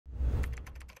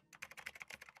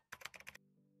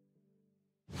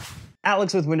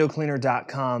Alex with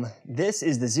windowcleaner.com. This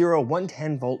is the XERO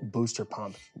 110 volt booster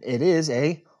pump. It is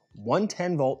a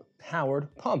 110 volt powered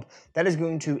pump that is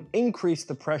going to increase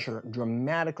the pressure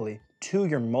dramatically to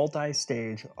your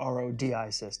multi-stage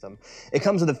RODI system. It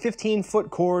comes with a 15-foot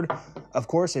cord, of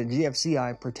course a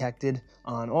GFCI protected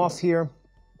on off here.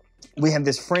 We have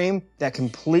this frame that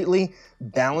completely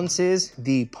balances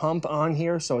the pump on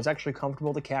here, so it's actually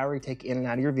comfortable to carry, take in and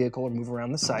out of your vehicle, or move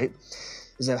around the site.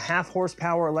 There's a 1/2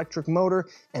 horsepower electric motor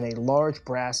and a large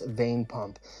brass vane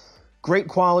pump. Great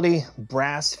quality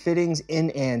brass fittings in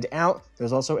and out.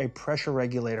 There's also a pressure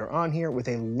regulator on here with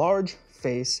a large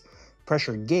face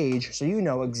pressure gauge, so you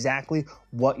know exactly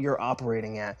what you're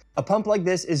operating at. A pump like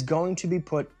this is going to be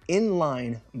put in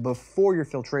line before your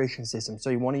filtration system,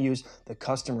 so you want to use the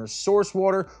customer's source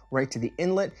water right to the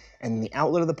inlet, and the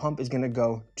outlet of the pump is going to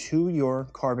go to your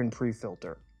carbon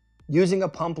pre-filter. Using a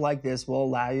pump like this will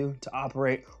allow you to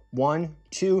operate 1,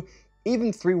 2,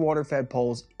 even 3 water-fed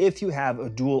poles if you have a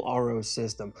dual RO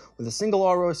system. With a single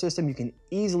RO system, you can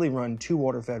easily run 2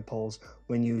 water-fed poles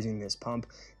when using this pump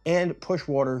and push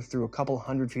water through a couple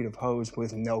hundred feet of hose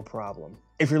with no problem.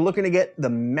 If you're looking to get the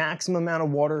maximum amount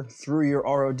of water through your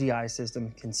RODI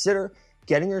system, consider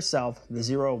getting yourself the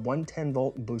XERO 110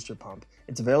 volt booster pump.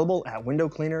 It's available at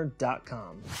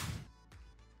windowcleaner.com.